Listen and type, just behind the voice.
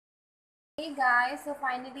Hey guys, so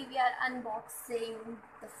finally we are unboxing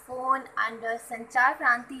the phone under Sanchar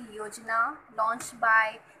Kranti Yojana launched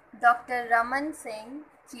by Dr. Raman Singh,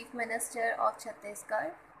 Chief Minister of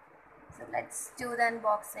Chhattisgarh. So let's do the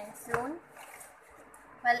unboxing soon.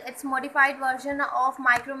 Well, it's modified version of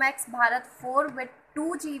Micromax Bharat 4 with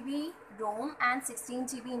 2 GB ROM and 16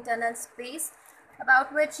 GB internal space,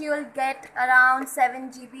 about which you will get around 7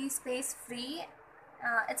 GB space free.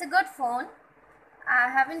 It's a good phone. I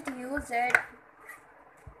haven't used it.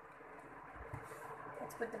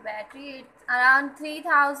 Let's put the battery. It's around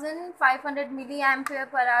 3500 milliampere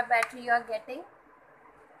per hour battery you are getting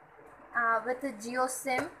with a Geo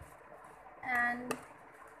SIM, and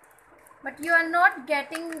but you are not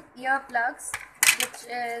getting earplugs, which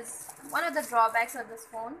is one of the drawbacks of this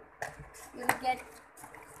phone. You will get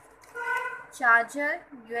charger,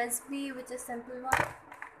 USB, which is simple one,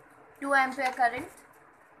 2 ampere current,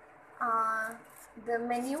 the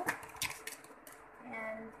menu,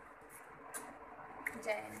 and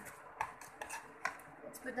then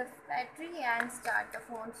let's put the battery and start the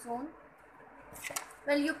phone soon.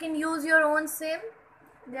 Well, you can use your own SIM.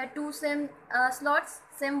 There are two SIM slots.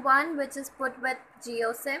 SIM 1, which is put with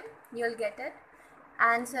Geo SIM, you'll get it,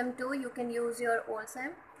 and SIM 2 you can use your old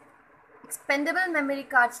SIM. Expandable memory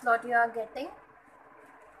card slot you are getting.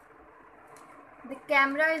 The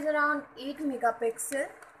camera is around 8 megapixel.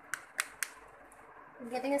 You're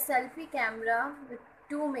getting a selfie camera with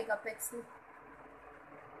 2 megapixel.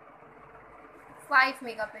 5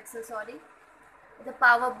 megapixel, sorry. The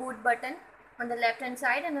power boot button on the left hand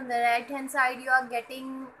side, and on the right hand side you are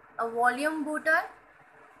getting a volume booter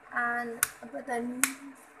and a button.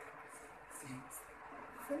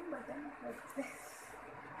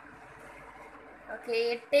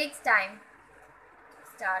 Okay, it takes time.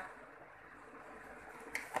 Start.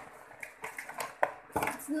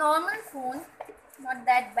 It's normal phone, not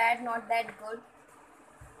that bad, not that good.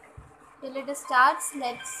 Till it starts,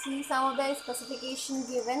 let's see some of the specification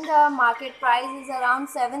given. The market price is around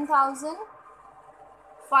 7,000.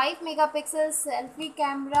 5 megapixel selfie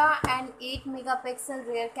camera and 8 megapixel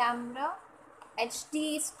rear camera.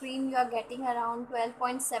 HD screen you are getting around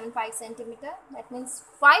 12.75 centimeter. That means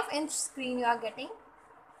 5-inch screen you are getting.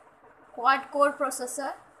 Quad core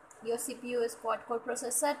processor. Your CPU is quad core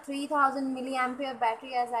processor. 3000 milliampere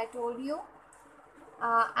battery, as I told you.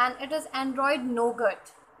 And it is Android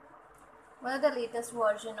Nougat. One of the latest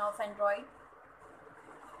version of Android.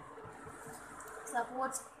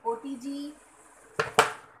 Supports OTG,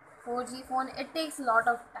 4G phone. It takes a lot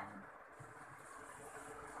of time.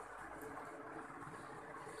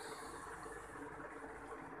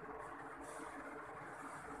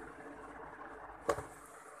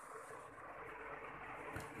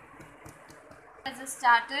 As it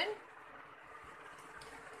started,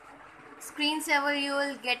 screensaver you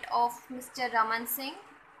will get of Mr. Raman Singh.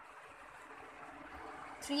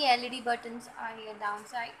 3 LED buttons are here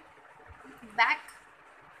downside, back,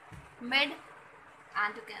 mid,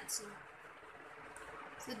 and to cancel.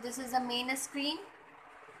 So this is the main screen.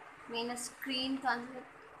 Main screen concept.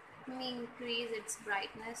 Let me increase its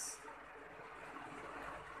brightness.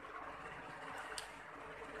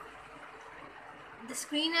 The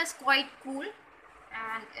screen is quite cool,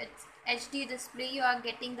 and it's HD display. You are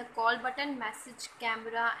getting the call button, message,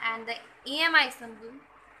 camera, and the EMI symbol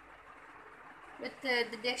with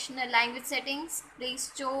the dictionary, language settings, Play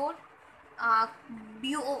Store,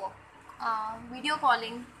 video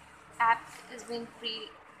calling app is being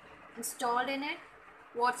pre-installed in it.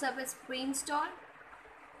 WhatsApp is pre-installed.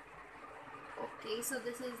 Okay, so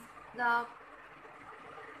this is the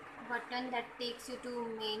button that takes you to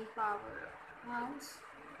main powerhouse,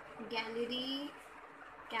 gallery,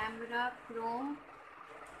 camera, Chrome,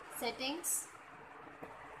 settings.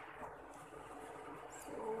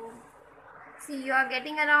 So see, you are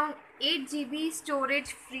getting around 8 GB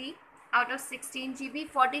storage free out of 16 GB.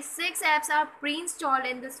 46 apps are pre-installed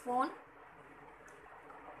in this phone.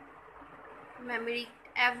 Memory,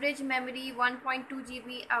 average memory 1.2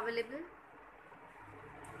 GB available.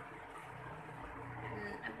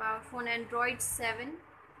 And about phone Android 7.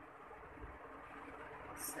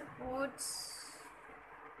 Supports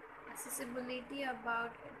accessibility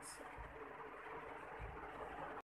about it.